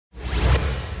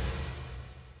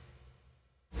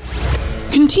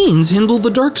Can teens handle the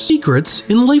dark secrets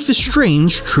in Life is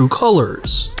Strange: True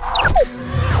Colors?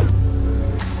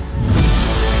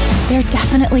 They're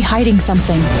definitely hiding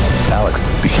something. Alex,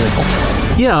 be careful.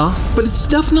 Yeah, but it's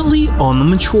definitely on the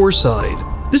mature side.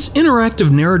 This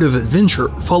interactive narrative adventure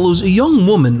follows a young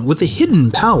woman with a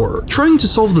hidden power trying to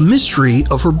solve the mystery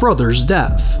of her brother's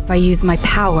death. If I use my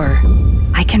power,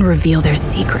 I can reveal their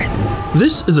secrets.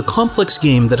 This is a complex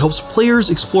game that helps players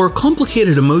explore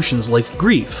complicated emotions like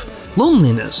grief,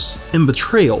 loneliness, and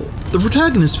betrayal. The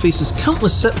protagonist faces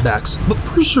countless setbacks but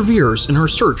perseveres in her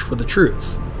search for the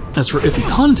truth. As for iffy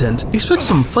content, expect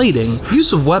some fighting,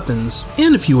 use of weapons,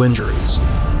 and a few injuries.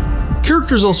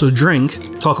 Characters also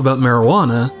drink, talk about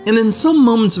marijuana, and in some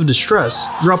moments of distress,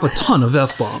 drop a ton of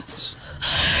F-bombs.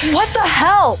 What the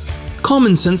hell?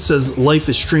 Common Sense says Life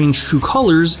is Strange: True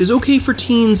Colors is okay for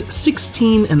teens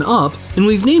 16 and up, and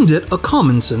we've named it a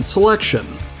Common Sense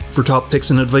selection. For top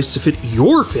picks and advice to fit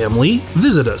your family,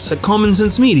 visit us at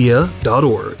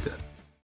commonsensemedia.org.